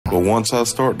But once I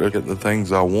start to get the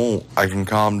things I want, I can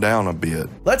calm down a bit.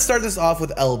 Let's start this off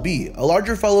with LB, a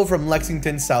larger fellow from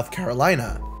Lexington, South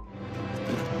Carolina.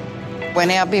 When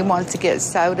LB wants to get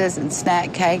sodas and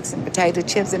snack cakes and potato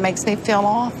chips, it makes me feel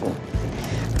awful.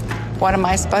 What am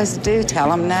I supposed to do? Tell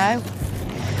him no?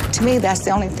 To me, that's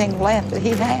the only thing left that he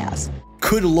has.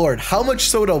 Good Lord, how much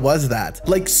soda was that?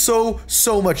 Like so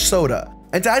much soda.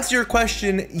 And to answer your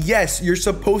question, yes, you're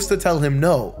supposed to tell him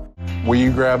no. Will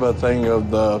you grab a thing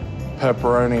of the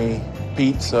pepperoni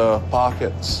pizza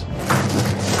pockets?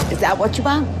 Is that what you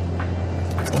want?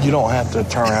 You don't have to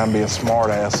turn around and be a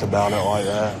smart ass about it like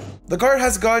that. The cart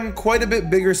has gotten quite a bit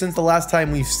bigger since the last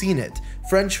time we've seen it.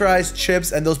 French fries,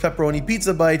 chips, and those pepperoni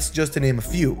pizza bites, just to name a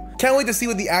few. Can't wait to see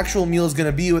what the actual meal is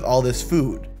gonna be with all this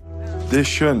food. This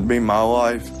shouldn't be my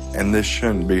life, and this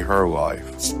shouldn't be her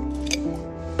life.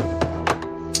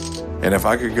 And if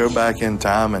I could go back in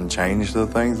time and change the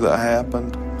things that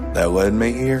happened that led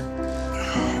me here,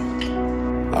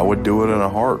 I would do it in a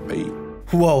heartbeat.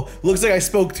 Whoa, looks like I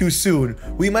spoke too soon.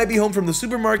 We might be home from the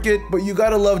supermarket, but you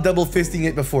gotta love double fisting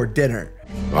it before dinner.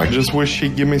 I just wish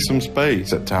she'd give me some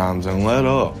space at times and let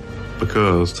up,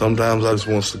 because sometimes I just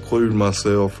want to seclude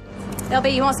myself.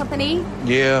 LB, you want something to eat?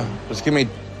 Yeah, just give me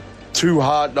 2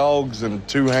 hot dogs and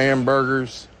 2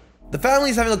 hamburgers. The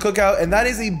family's having a cookout, and that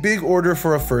is a big order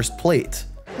for a first plate.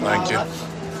 Thank you.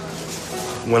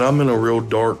 When I'm in a real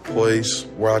dark place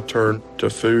where I turn to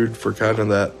food for kind of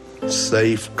that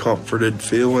safe, comforted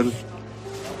feeling,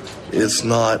 it's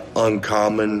not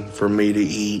uncommon for me to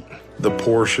eat the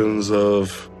portions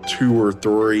of 2 or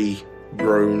 3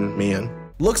 grown men.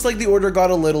 Looks like the order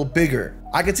got a little bigger.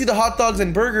 I can see the hot dogs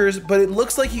and burgers, but it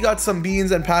looks like he got some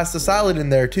beans and pasta salad in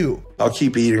there too. I'll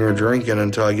keep eating or drinking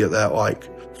until I get that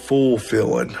full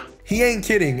feeling. He ain't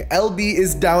kidding. LB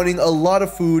is downing a lot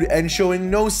of food and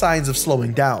showing no signs of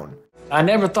slowing down. I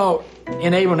never thought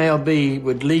enabling LB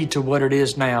would lead to what it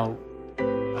is now.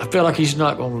 I feel like he's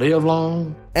not gonna live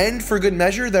long. And for good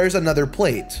measure, there's another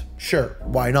plate. Sure,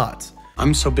 why not?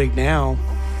 I'm so big now,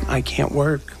 I can't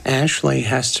work. Ashley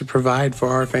has to provide for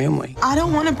our family. I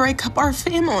don't want to break up our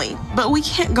family, but we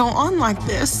can't go on like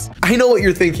this. I know what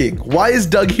you're thinking. Why is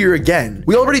Doug here again?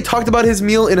 We already talked about his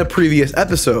meal in a previous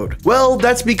episode. Well,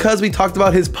 that's because we talked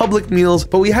about his public meals,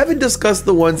 but we haven't discussed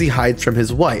the ones he hides from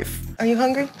his wife. Are you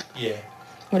hungry? Yeah.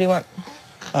 What do you want?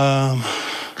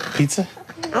 Pizza?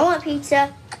 I want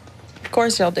pizza. Of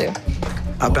course y'all do.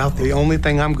 About the only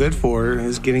thing I'm good for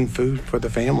is getting food for the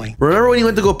family. Remember when he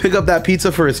went to go pick up that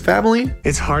pizza for his family?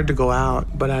 It's hard to go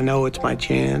out, but I know it's my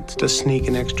chance to sneak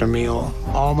an extra meal.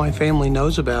 All my family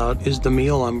knows about is the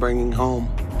meal I'm bringing home.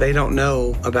 They don't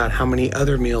know about how many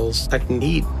other meals I can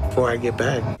eat before I get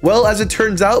back. Well, as it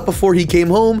turns out, before he came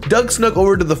home, Doug snuck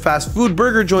over to the fast food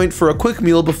burger joint for a quick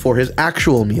meal before his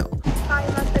actual meal.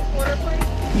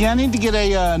 Yeah, I need to get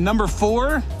a number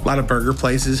 4. A lot of burger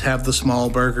places have the small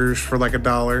burgers for like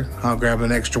 $1. I'll grab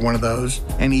an extra one of those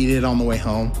and eat it on the way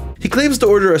home. He claims to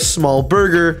order a small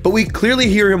burger, but we clearly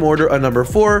hear him order a number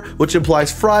 4, which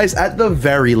implies fries at the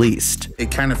very least.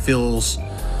 It kind of feels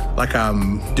like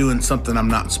I'm doing something I'm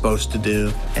not supposed to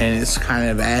do, and it's kind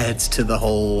of adds to the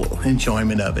whole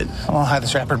enjoyment of it. I'll hide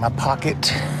this wrapper in my pocket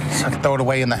so I can throw it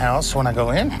away in the house when I go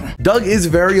in. Doug is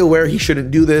very aware he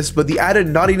shouldn't do this, but the added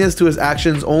naughtiness to his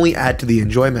actions only add to the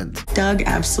enjoyment. Doug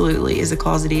absolutely is a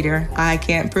closet eater. I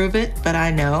can't prove it, but I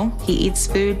know he eats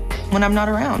food when I'm not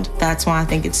around. That's why I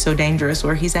think it's so dangerous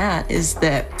where he's at, is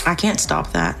that I can't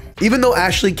stop that. Even though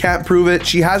Ashley can't prove it,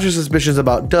 she has her suspicions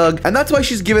about Doug, and that's why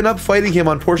she's given up fighting him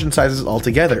on portion sizes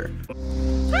altogether.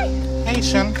 Hi. Hey,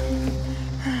 Shan.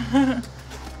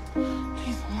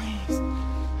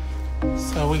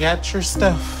 So we got your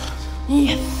stuff.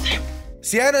 Yes.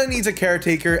 Syreeta needs a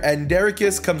caretaker, and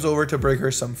Derrickis comes over to bring her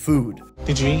some food.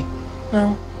 Did you eat?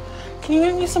 No. Can you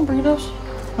make me some burritos?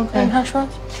 Okay. And hash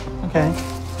browns? Okay.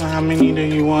 How many do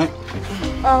you want?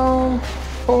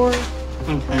 4.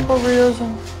 Okay. 4 burritos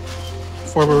and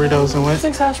 4 burritos and what?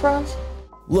 6 hash browns.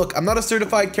 Look, I'm not a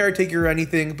certified caretaker or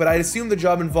anything, but I'd assume the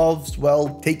job involves,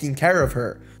 well, taking care of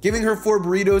her. Giving her 4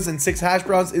 burritos and 6 hash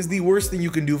browns is the worst thing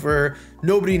you can do for her.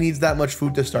 Nobody needs that much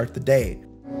food to start the day.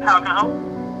 How can I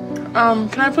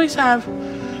help? Can I please have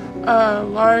a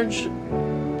large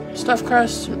stuffed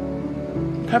crust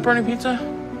pepperoni pizza?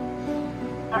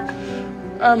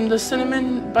 The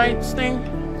cinnamon bites thing,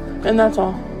 and that's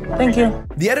all. Thank you.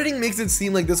 The editing makes it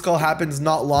seem like this call happens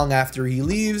not long after he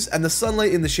leaves, and the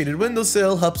sunlight in the shaded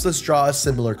windowsill helps us draw a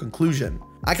similar conclusion.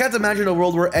 I can't imagine a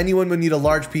world where anyone would need a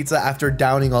large pizza after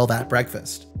downing all that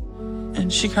breakfast.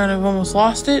 And she kind of almost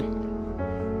lost it.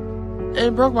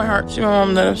 It broke my heart to see my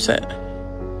mom that upset.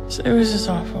 So it was just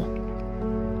awful.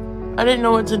 I didn't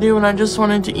know what to do and I just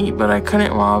wanted to eat, but I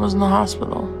couldn't while I was in the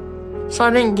hospital. So I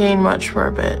didn't gain much for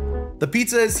a bit. The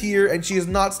pizza is here and she is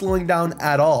not slowing down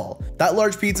at all. That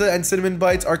large pizza and cinnamon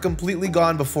bites are completely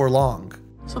gone before long.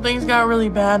 So things got really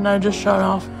bad and I just shut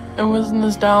off. It was in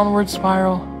this downward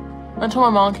spiral until my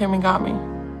mom came and got me.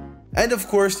 And of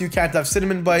course, you can't have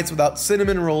cinnamon bites without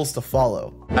cinnamon rolls to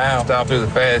follow. I stop through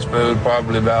the fast food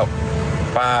probably about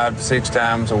 5 to 6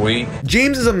 times a week.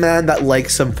 James is a man that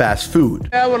likes some fast food.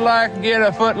 I would like to get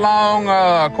a foot-long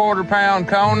quarter-pound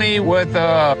coney with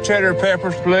cheddar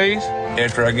peppers, please.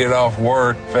 After I get off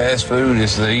work, fast food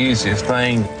is the easiest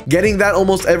thing. Getting that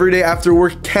almost every day after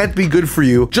work can't be good for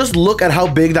you. Just look at how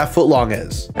big that footlong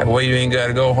is. That way you ain't got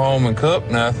to go home and cook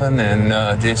nothing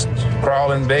and just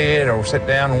crawl in bed or sit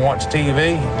down and watch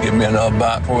TV. Give me another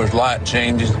bite before his light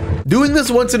changes. Doing this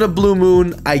once in a blue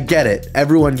moon, I get it.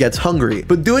 Everyone gets hungry.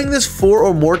 But doing this 4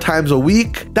 or more times a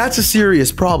week, that's a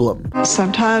serious problem.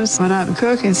 Sometimes when I'm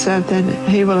cooking something,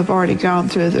 he will have already gone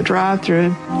through the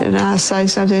drive-thru and I say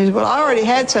something, well, I already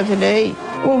had something to eat.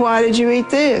 Well, why did you eat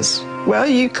this? Well,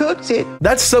 you cooked it.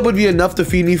 That sub would be enough to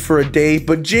feed me for a day,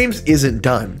 but James isn't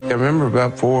done. I remember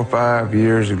about 4 or 5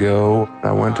 years ago,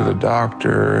 I went to the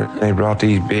doctor. They brought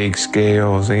these big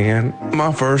scales in.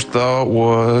 My first thought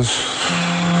was,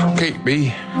 can't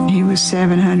be. He was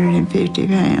 750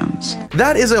 pounds.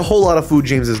 That is a whole lot of food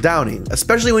James is downing,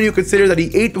 especially when you consider that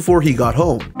he ate before he got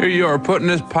home. Here you are putting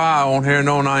this pie on here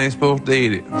knowing I ain't supposed to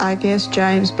eat it. I guess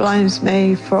James blames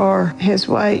me for his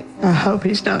weight. I hope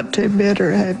he's not too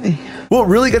bitter at me. What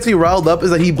really gets me riled up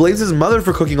is that he blames his mother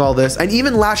for cooking all this and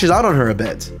even lashes out on her a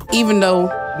bit. Even though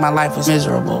my life was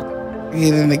miserable, I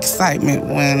get an excitement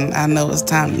when I know it's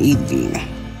time to eat again.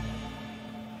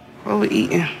 What we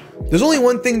eating? There's only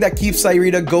one thing that keeps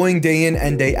Syreeta going day in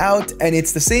and day out, and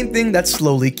it's the same thing that's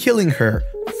slowly killing her: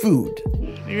 food.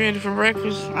 You ready for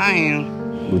breakfast? I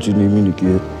am. What you need me to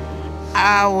get?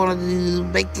 I want to do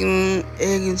bacon,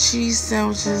 egg, and cheese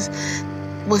sandwiches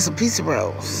with some pizza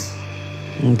rolls.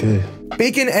 Okay.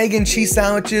 Bacon, egg, and cheese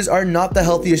sandwiches are not the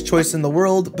healthiest choice in the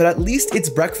world, but at least it's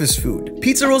breakfast food.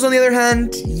 Pizza rolls, on the other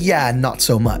hand, yeah, not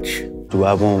so much. Do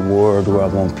I want war or do I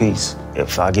want peace?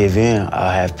 If I give in,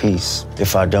 I'll have peace.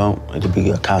 If I don't, it'll be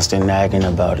a constant nagging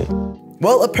about it.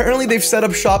 Well, apparently they've set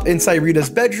up shop in Syreeta's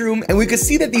bedroom, and we can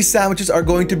see that these sandwiches are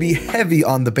going to be heavy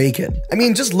on the bacon. I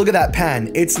mean, just look at that pan.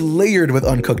 It's layered with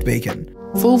uncooked bacon.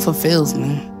 Food fulfills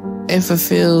me. It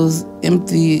fulfills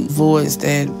empty voids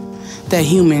that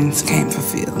humans can't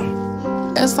fulfill.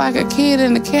 It's like a kid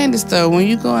in the candy store. When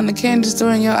you go in the candy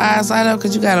store and your eyes light up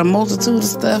because you got a multitude of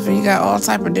stuff and you got all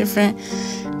type of different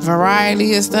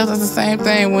variety of stuff. That's the same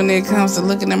thing when it comes to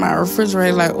looking at my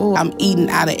refrigerator like, oh, I'm eating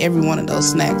out of every one of those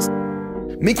snacks.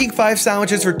 Making 5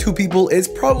 sandwiches for 2 people is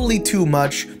probably too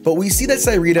much, but we see that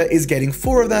Syreeta is getting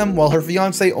 4 of them while her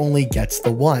fiance only gets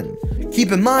the 1.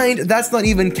 Keep in mind, that's not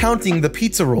even counting the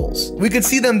pizza rolls. We could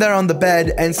see them there on the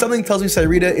bed, and something tells me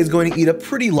Syreeta is going to eat a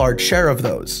pretty large share of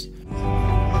those.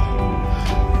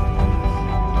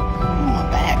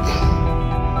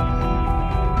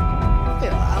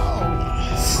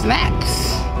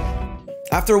 Snacks.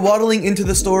 After waddling into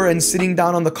the store and sitting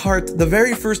down on the cart, the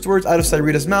very first words out of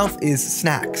Syreeta's mouth is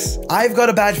snacks. I've got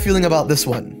a bad feeling about this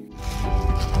one.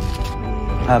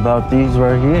 How about these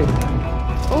right here?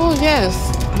 Oh, yes.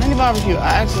 Mini barbecue.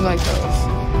 I actually like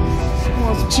those. You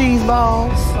want some cheese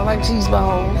balls? I like cheese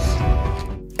balls.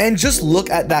 And just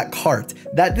look at that cart.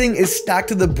 That thing is stacked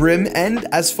to the brim and,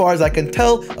 as far as I can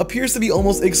tell, appears to be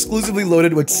almost exclusively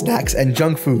loaded with snacks and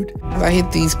junk food. I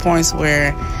hit these points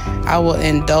where I will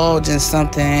indulge in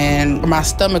something and my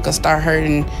stomach will start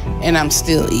hurting and I'm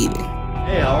still eating.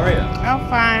 Hey, how are you? I'm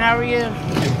fine, how are you?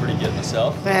 Doing pretty good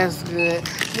myself. That's good.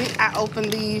 I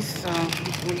opened these, so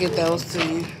we'll get those to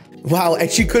you. Wow, and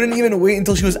she couldn't even wait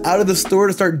until she was out of the store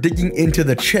to start digging into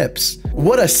the chips.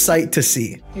 What a sight to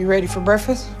see. You ready for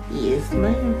breakfast? Yes,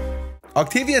 ma'am.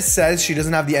 Octavia says she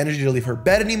doesn't have the energy to leave her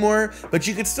bed anymore, but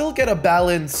she could still get a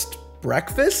balanced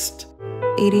breakfast?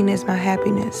 Eating is my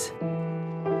happiness.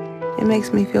 It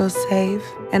makes me feel safe,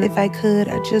 and if I could,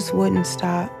 I just wouldn't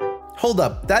stop. Hold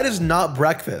up, that is not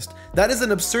breakfast. That is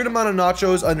an absurd amount of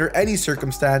nachos under any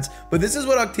circumstance, but this is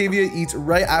what Octavia eats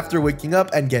right after waking up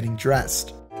and getting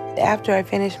dressed. After I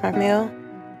finish my meal,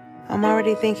 I'm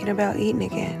already thinking about eating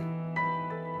again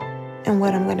and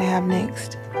what I'm gonna have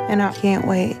next, and I can't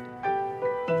wait.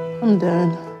 I'm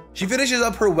done. She finishes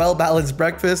up her well-balanced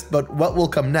breakfast, but what will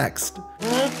come next?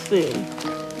 Let's see.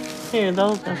 Here,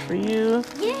 those are for you.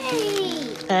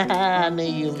 Yay! I knew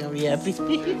you was gonna be happy.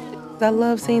 I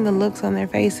love seeing the looks on their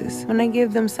faces when I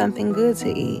give them something good to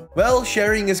eat. Well,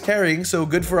 sharing is caring, so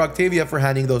good for Octavia for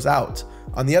handing those out.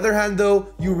 On the other hand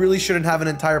though, you really shouldn't have an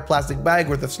entire plastic bag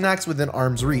worth of snacks within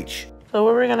arm's reach. So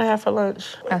what are we gonna have for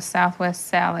lunch? A Southwest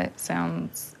salad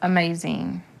sounds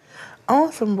amazing. I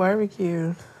want some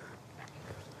barbecue.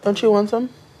 Don't you want some?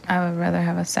 I would rather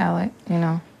have a salad, you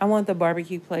know. I want the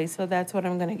barbecue place, so that's what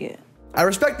I'm gonna get. I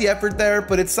respect the effort there,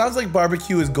 but it sounds like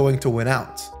barbecue is going to win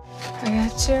out. I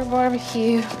got your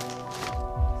barbecue.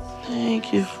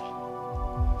 Thank you.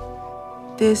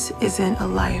 This isn't a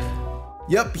life.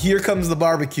 Yep, here comes the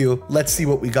barbecue. Let's see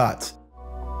what we got.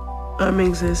 I'm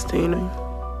existing.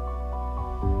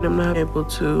 I'm not able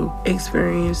to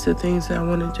experience the things that I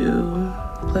want to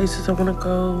do, places I want to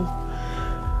go.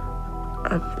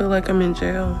 I feel like I'm in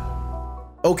jail.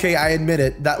 Okay, I admit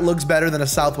it, that looks better than a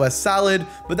Southwest salad,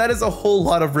 but that is a whole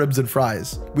lot of ribs and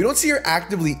fries. We don't see her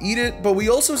actively eat it, but we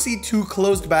also see 2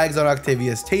 closed bags on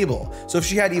Octavia's table. So if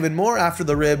she had even more after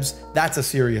the ribs, that's a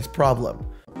serious problem.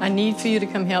 I need for you to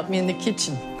come help me in the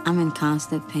kitchen. I'm in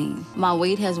constant pain. My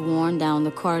weight has worn down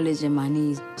the cartilage in my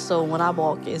knees. So when I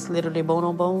walk, it's literally bone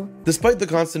on bone. Despite the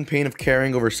constant pain of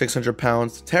carrying over 600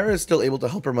 pounds, Tara is still able to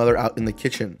help her mother out in the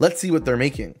kitchen. Let's see what they're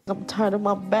making. I'm tired of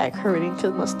my back hurting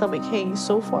because my stomach hangs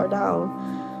so far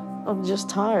down. I'm just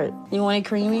tired. You want it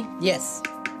creamy? Yes.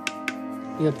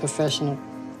 You're a professional.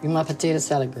 You're my potato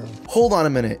salad girl. Hold on a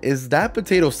minute, is that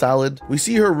potato salad? We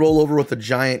see her roll over with a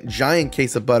giant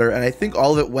case of butter, and I think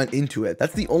all of it went into it.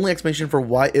 That's the only explanation for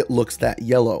why it looks that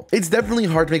yellow. It's definitely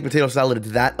hard to make potato salad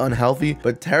that unhealthy,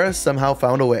 but Tara somehow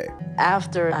found a way.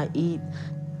 After I eat,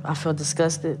 I feel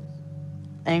disgusted,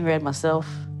 angry at myself.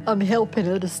 I'm helping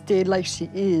her to stay like she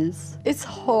is. It's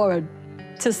hard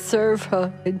to serve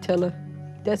her and tell her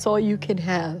that's all you can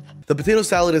have. The potato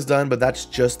salad is done, but that's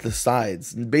just the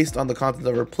sides. And based on the contents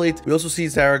of her plate, we also see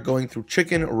Tara going through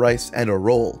chicken, rice, and a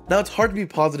roll. Now, it's hard to be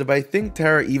positive, but I think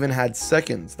Tara even had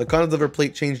seconds. The contents of her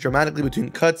plate changed dramatically between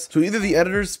cuts, so either the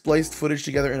editors spliced footage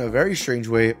together in a very strange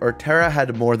way, or Tara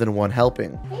had more than one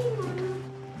helping.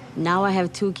 Now I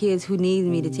have 2 kids who need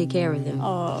me to take care of them.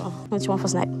 What you want for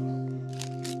snack?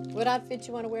 What outfit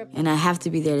you want to wear? And I have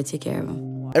to be there to take care of them.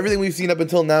 Everything we've seen up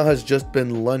until now has just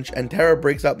been lunch, and Tara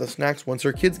breaks out the snacks once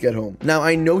her kids get home. Now,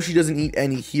 I know she doesn't eat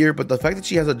any here, but the fact that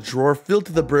she has a drawer filled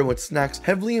to the brim with snacks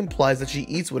heavily implies that she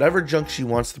eats whatever junk she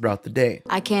wants throughout the day.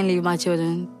 I can't leave my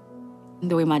children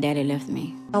the way my daddy left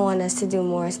me. I want us to do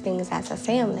more things as a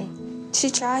family. She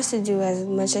tries to do as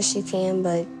much as she can,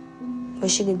 but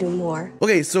she can do more.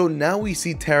 Okay, so now we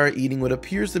see Tara eating what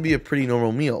appears to be a pretty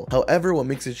normal meal. However, what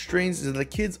makes it strange is that the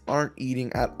kids aren't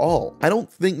eating at all. I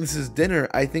don't think this is dinner.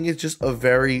 I think it's just a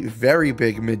very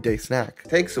big midday snack.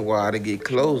 Takes a while to get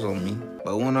clothes on me,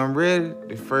 but when I'm ready,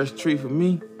 the first treat for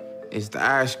me is the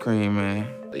ice cream, man.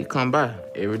 They come by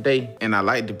every day, and I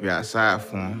like to be outside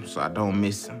for them so I don't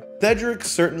miss them. Cedric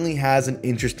certainly has an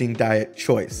interesting diet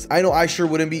choice. I know I sure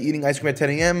wouldn't be eating ice cream at 10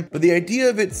 a.m., but the idea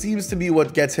of it seems to be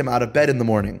what gets him out of bed in the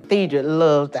morning. Deidre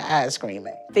loves the ice cream,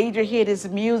 man. Deidre hear this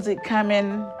music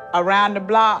coming around the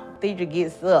block. Deidre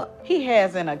gets up. He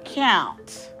has an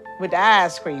account with the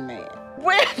ice cream man.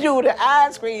 Where do the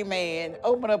ice cream man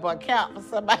open up an account for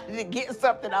somebody to get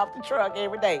something off the truck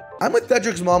every day? I'm with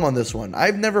Cedric's mom on this one.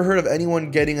 I've never heard of anyone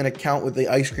getting an account with the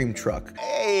ice cream truck.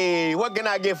 Hey, what can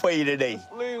I get for you today?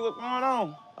 Lee, what's going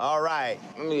on? All right.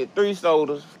 Let me get 3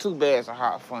 sodas, 2 bags of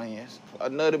hot Funyuns, a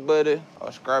nutty buddy,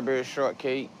 a strawberry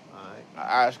shortcake, an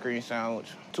ice cream sandwich,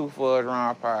 2 fudge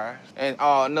round pies, and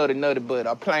nutty buddy,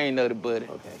 a plain nutty buddy.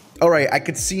 Okay. All right, I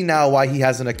could see now why he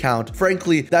has an account.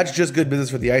 Frankly, that's just good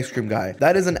business for the ice cream guy.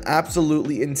 That is an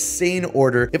absolutely insane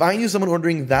order. If I knew someone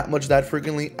ordering that much that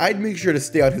frequently, I'd make sure to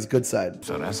stay on his good side.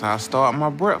 So that's how I start my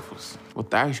breakfast, with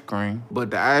the ice cream.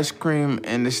 But the ice cream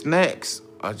and the snacks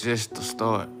are just the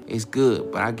start. It's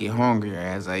good, but I get hungrier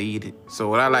as I eat it. So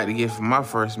what I like to get for my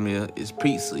first meal is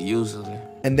pizza, usually.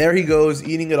 And there he goes,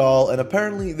 eating it all, and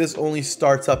apparently this only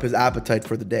starts up his appetite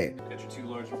for the day. Got your 2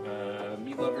 large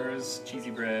meat lovers,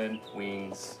 cheesy bread,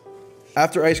 wings.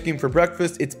 After ice cream for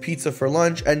breakfast, it's pizza for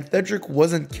lunch, and Cedric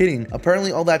wasn't kidding.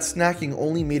 Apparently all that snacking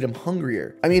only made him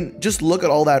hungrier. I mean, just look at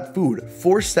all that food.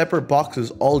 4 separate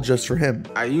boxes, all just for him.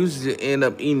 I usually end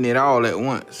up eating it all at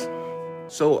once.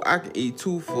 So I can eat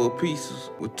 2 full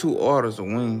pieces with 2 orders of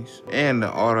wings and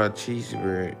an order of cheesy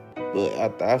bread. But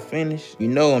after I finish, you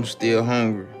know I'm still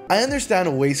hungry. I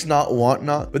understand waste not, want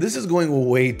not, but this is going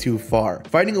way too far.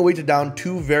 Finding a way to down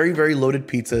 2 very loaded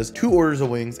pizzas, 2 orders of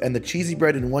wings, and the cheesy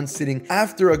bread in one sitting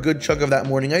after a good chunk of that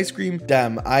morning ice cream,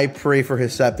 damn, I pray for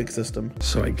his septic system.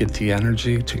 So I get the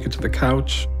energy to get to the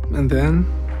couch, and then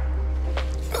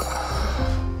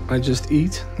I just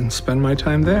eat and spend my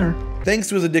time there. Thanks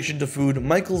to his addiction to food,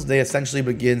 Michael's day essentially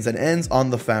begins and ends on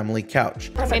the family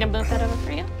couch. Want me to move that over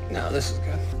for you? No, this is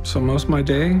good. So most of my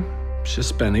day It's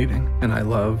just been eating. And I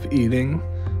love eating,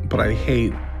 but I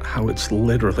hate how it's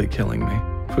literally killing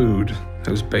me. Food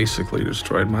has basically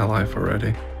destroyed my life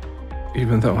already,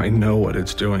 even though I know what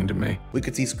it's doing to me. We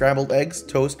could see scrambled eggs,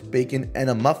 toast, bacon, and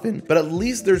a muffin, but at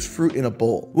least there's fruit in a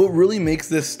bowl. What really makes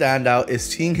this stand out is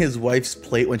seeing his wife's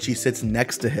plate when she sits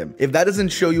next to him. If that doesn't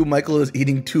show you Michael is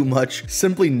eating too much,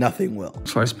 simply nothing will.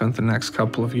 So I spent the next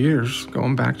couple of years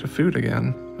going back to food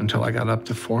again until I got up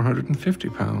to 450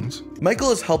 pounds.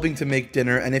 Michael is helping to make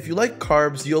dinner, and if you like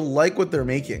carbs, you'll like what they're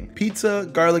making. Pizza,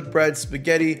 garlic bread,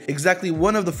 spaghetti, exactly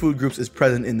one of the food groups is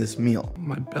present in this meal.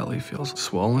 My belly feels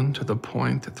swollen to the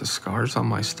point that the scars on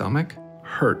my stomach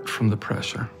hurt from the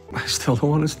pressure. I still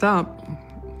don't want to stop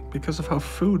because of how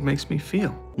food makes me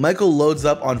feel. Michael loads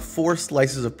up on 4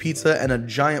 slices of pizza and a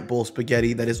giant bowl of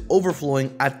spaghetti that is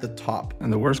overflowing at the top.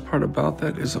 And the worst part about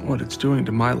that isn't what it's doing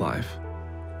to my life.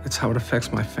 It's how it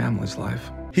affects my family's life.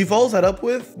 He follows that up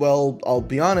with, well, I'll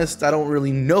be honest, I don't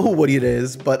really know what it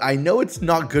is, but I know it's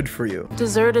not good for you.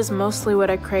 Dessert is mostly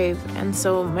what I crave, and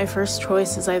so my first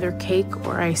choice is either cake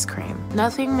or ice cream.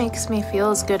 Nothing makes me feel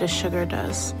as good as sugar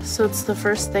does, so it's the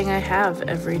first thing I have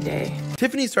every day.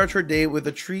 Tiffany starts her day with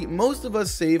a treat most of us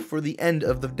save for the end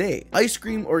of the day. Ice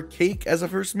cream or cake as a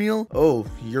first meal? Oh,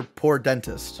 your poor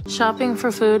dentist. Shopping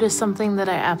for food is something that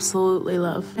I absolutely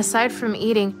love. Aside from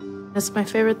eating, it's my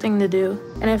favorite thing to do,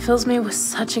 and it fills me with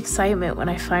such excitement when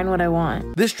I find what I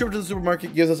want. This trip to the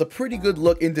supermarket gives us a pretty good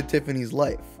look into Tiffany's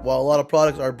life. While a lot of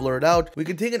products are blurred out, we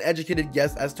can take an educated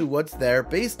guess as to what's there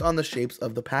based on the shapes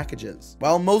of the packages.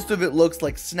 While most of it looks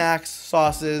like snacks,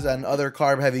 sauces, and other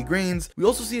carb-heavy grains, we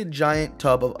also see a giant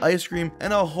tub of ice cream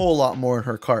and a whole lot more in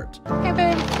her cart. Hey,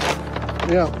 babe.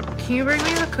 Yeah. Can you bring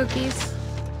me the cookies?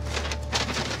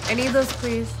 I need those,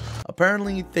 please.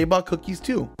 Apparently, they bought cookies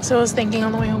too. So I was thinking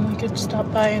on the way home we could stop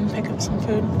by and pick up some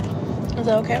food. Is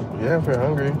that okay? Yeah, if you're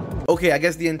hungry. Okay, I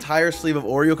guess the entire sleeve of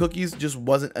Oreo cookies just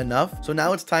wasn't enough, so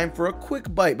now it's time for a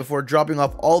quick bite before dropping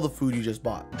off all the food you just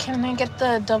bought. Can I get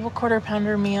the double quarter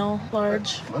pounder meal,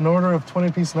 large? An order of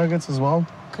 20-piece nuggets as well.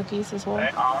 Cookies as well. Okay,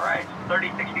 all right,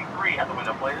 3063 at the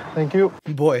window, please. Thank you.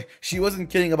 Boy, she wasn't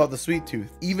kidding about the sweet tooth.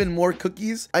 Even more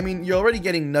cookies? I mean, you're already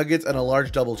getting nuggets and a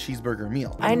large double cheeseburger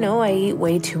meal. I know I eat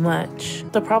way too much.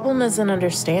 The problem isn't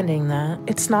understanding that.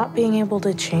 It's not being able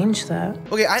to change that.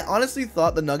 Okay, I honestly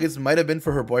thought the nuggets might have been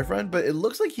for her boyfriend, but it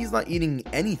looks like he's not eating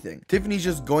anything. Tiffany's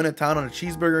just going to town on a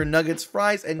cheeseburger, nuggets,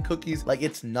 fries, and cookies like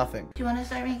it's nothing. Do you want to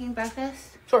start making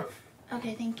breakfast? Sure.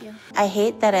 Okay, thank you. I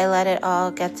hate that I let it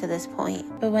all get to this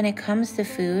point. But when it comes to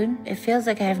food, it feels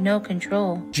like I have no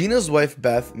control. Gina's wife,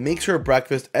 Beth, makes her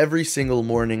breakfast every single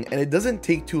morning, and it doesn't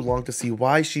take too long to see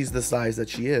why she's the size that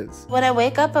she is. When I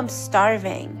wake up, I'm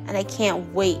starving, and I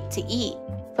can't wait to eat.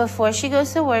 Before she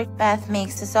goes to work, Beth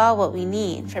makes us all what we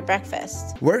need for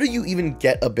breakfast. Where do you even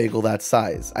get a bagel that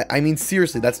size? I mean,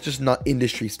 seriously, that's just not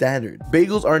industry standard.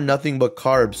 Bagels are nothing but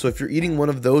carbs, so if you're eating one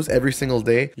of those every single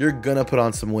day, you're gonna put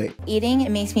on some weight. Eating, it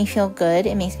makes me feel good,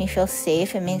 it makes me feel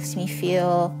safe, it makes me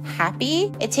feel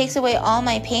happy. It takes away all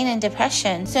my pain and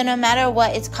depression. So no matter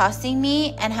what it's costing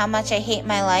me and how much I hate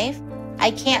my life,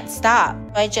 I can't stop.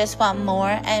 I just want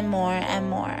more and more and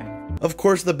more. Of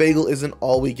course, the bagel isn't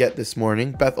all we get this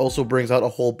morning. Beth also brings out a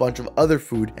whole bunch of other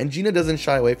food, and Gina doesn't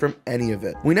shy away from any of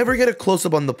it. We never get a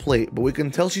close-up on the plate, but we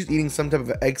can tell she's eating some type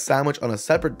of egg sandwich on a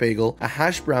separate bagel, a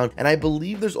hash brown, and I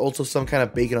believe there's also some kind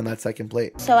of bacon on that second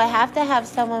plate. So I have to have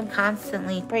someone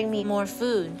constantly bring me more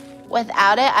food.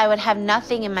 Without it, I would have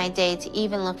nothing in my day to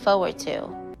even look forward to.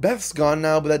 Beth's gone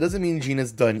now, but that doesn't mean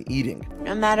Gina's done eating.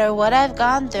 No matter what I've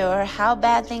gone through or how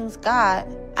bad things got,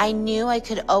 I knew I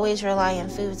could always rely on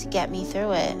food to get me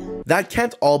through it. That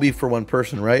can't all be for one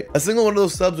person, right? A single one of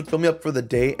those subs would fill me up for the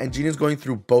day, and Gina's going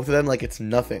through both of them like it's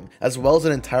nothing, as well as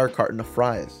an entire carton of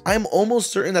fries. I'm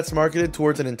almost certain that's marketed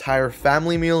towards an entire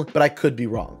family meal, but I could be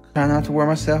wrong. Try not to wear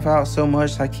myself out so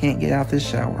much I can't get out this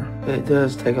shower. It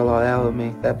does take a lot out of me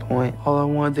at that point. All I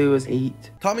want to do is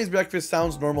eat. Tommy's breakfast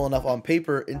sounds normal enough on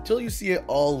paper until you see it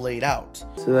all laid out.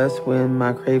 So that's when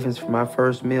my cravings for my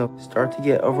first meal start to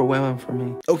get overwhelming for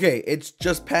me. Okay, it's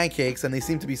just pancakes and they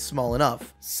seem to be small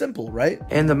enough. Simple, right?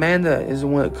 And Amanda is the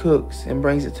one that cooks and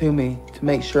brings it to me to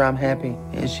make sure I'm happy.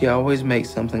 And she always makes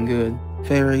something good.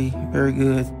 Very, very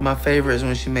good. My favorite is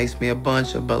when she makes me a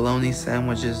bunch of bologna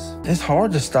sandwiches. It's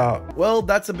hard to stop. Well,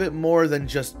 that's a bit more than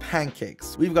just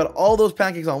pancakes. We've got all those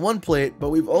pancakes on one plate, but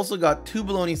we've also got 2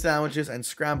 bologna sandwiches and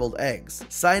scrambled eggs.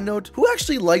 Side note, who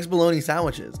actually likes bologna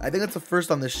sandwiches? I think that's the first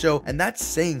on this show, and that's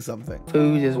saying something.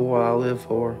 Food is what I live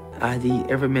for. I'd eat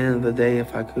every minute of the day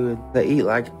if I could. I eat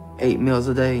like 8 meals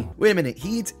a day. Wait a minute,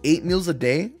 he eats 8 meals a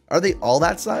day? Are they all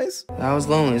that size? I was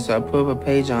lonely, so I put up a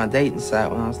page on a dating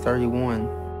site when I was 31.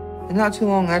 And not too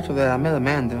long after that, I met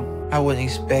Amanda. I wasn't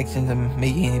expecting to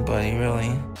meet anybody,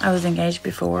 really. I was engaged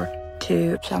before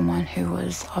to someone who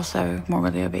was also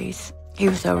morbidly obese. He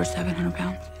was over 700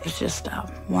 pounds. It's just a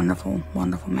wonderful,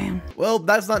 wonderful man. Well,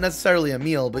 that's not necessarily a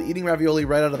meal, but eating ravioli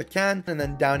right out of the can and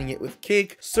then downing it with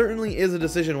cake certainly is a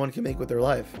decision one can make with their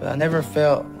life. But I never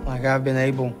felt like I've been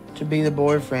able to be the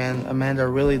boyfriend Amanda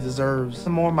really deserves. The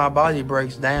more my body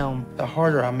breaks down, the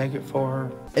harder I make it for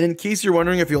her. And in case you're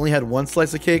wondering if he only had one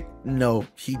slice of cake, no,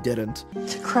 he didn't.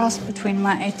 It's a cross between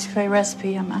my HK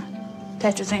recipe and my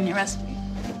tetrazzini recipe.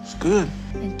 It's good.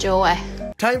 Enjoy.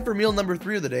 Time for meal number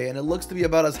 3 of the day, and it looks to be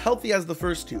about as healthy as the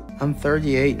first 2. I'm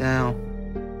 38 now,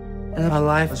 and my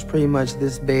life is pretty much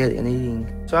this bed and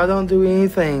eating. So I don't do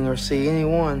anything or see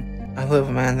anyone. I love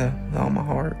Amanda with all my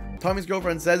heart. Tommy's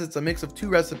girlfriend says it's a mix of 2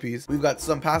 recipes. We've got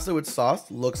some pasta with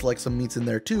sauce, looks like some meats in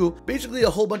there too. Basically a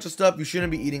whole bunch of stuff you shouldn't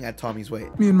be eating at Tommy's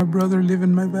weight. Me and my brother live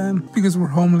in my van because we're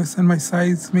homeless, and my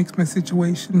size makes my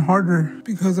situation harder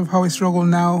because of how I struggle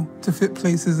now to fit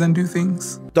places and do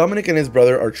things. Dominic and his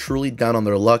brother are truly down on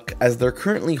their luck as they're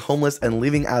currently homeless and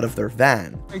living out of their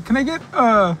van. Hey, can I get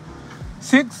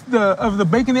 6 of the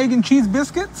bacon, egg, and cheese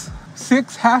biscuits?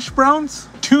 6 hash browns?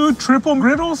 2 triple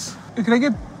griddles? Can I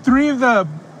get 3 of the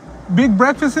big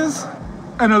breakfasts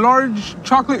and a large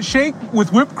chocolate shake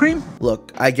with whipped cream?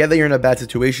 Look, I get that you're in a bad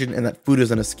situation and that food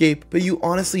is an escape, but you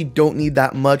honestly don't need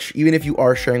that much even if you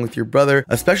are sharing with your brother,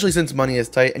 especially since money is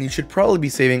tight and you should probably be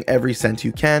saving every cent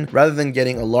you can rather than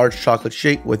getting a large chocolate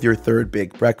shake with your 3rd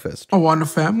big breakfast. I want a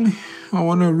family. I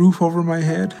want a roof over my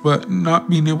head, but not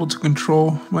being able to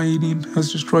control my eating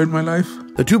has destroyed my life.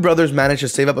 The 2 brothers manage to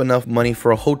save up enough money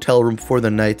for a hotel room for the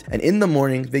night, and in the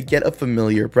morning, they get a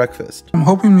familiar breakfast. I'm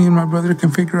hoping me and my brother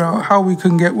can figure out how we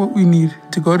can get what we need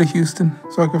to go to Houston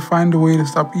so I can find a way to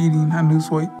stop eating and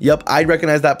lose weight. Yep, I'd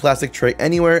recognize that plastic tray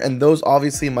anywhere, and those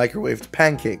obviously microwaved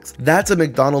pancakes. That's a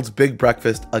McDonald's big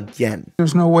breakfast again.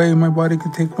 There's no way my body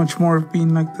could take much more of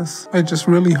being like this. I just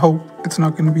really hope it's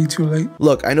not going to be too late.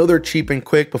 Look, I know they're cheap and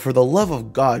quick, but for the love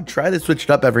of God, try to switch it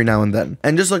up every now and then.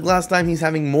 And just like last time, he's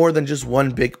having more than just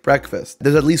one big breakfast.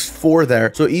 There's at least 4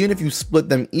 there, so even if you split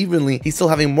them evenly, he's still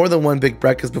having more than one big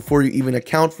breakfast before you even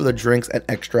account for the drinks and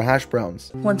extra hash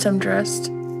browns. Once I'm dressed,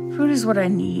 food is what I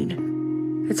need.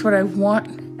 It's what I want,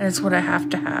 and it's what I have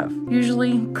to have.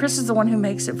 Usually, Chris is the one who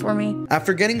makes it for me.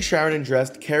 After getting showered and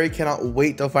dressed, Carrie cannot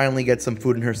wait to finally get some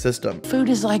food in her system. Food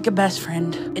is like a best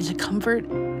friend. It's a comfort,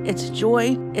 it's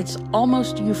joy, it's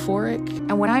almost euphoric.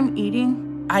 And when I'm eating,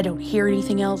 I don't hear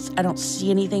anything else. I don't see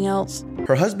anything else.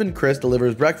 Her husband Chris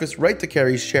delivers breakfast right to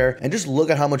Carrie's chair, and just look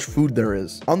at how much food there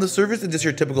is. On the surface, it's just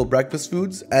your typical breakfast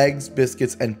foods, eggs,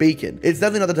 biscuits, and bacon. It's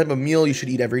definitely not the type of meal you should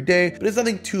eat every day, but it's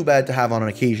nothing too bad to have on an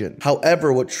occasion.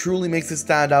 However, what truly makes it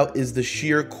stand out is the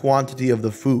sheer quantity of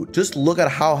the food. Just look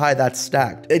at how high that's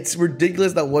stacked. It's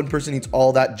ridiculous that one person eats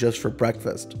all that just for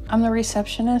breakfast. I'm the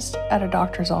receptionist at a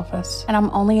doctor's office, and I'm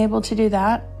only able to do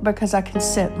that because I can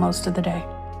sit most of the day.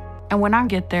 And when I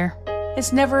get there,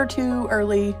 it's never too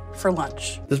early for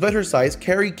lunch. Despite her size,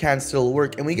 Carrie can still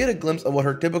work, and we get a glimpse of what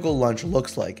her typical lunch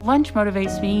looks like. Lunch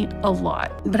motivates me a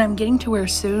lot, but I'm getting to where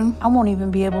soon I won't even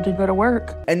be able to go to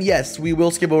work. And yes, we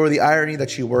will skip over the irony that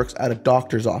she works at a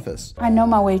doctor's office. I know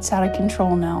my weight's out of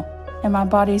control now, and my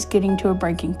body's getting to a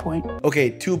breaking point. Okay,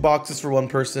 2 boxes for one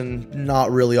person,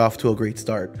 not really off to a great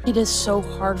start. It is so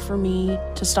hard for me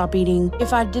to stop eating.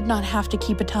 If I did not have to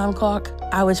keep a time clock,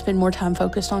 I would spend more time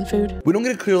focused on food. We don't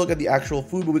get a clear look at the actual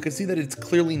food, but we can see that it's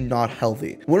clearly not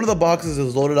healthy. One of the boxes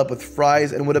is loaded up with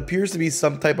fries and what appears to be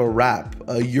some type of wrap,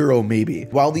 a gyro maybe,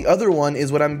 while the other one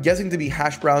is what I'm guessing to be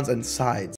hash browns and sides.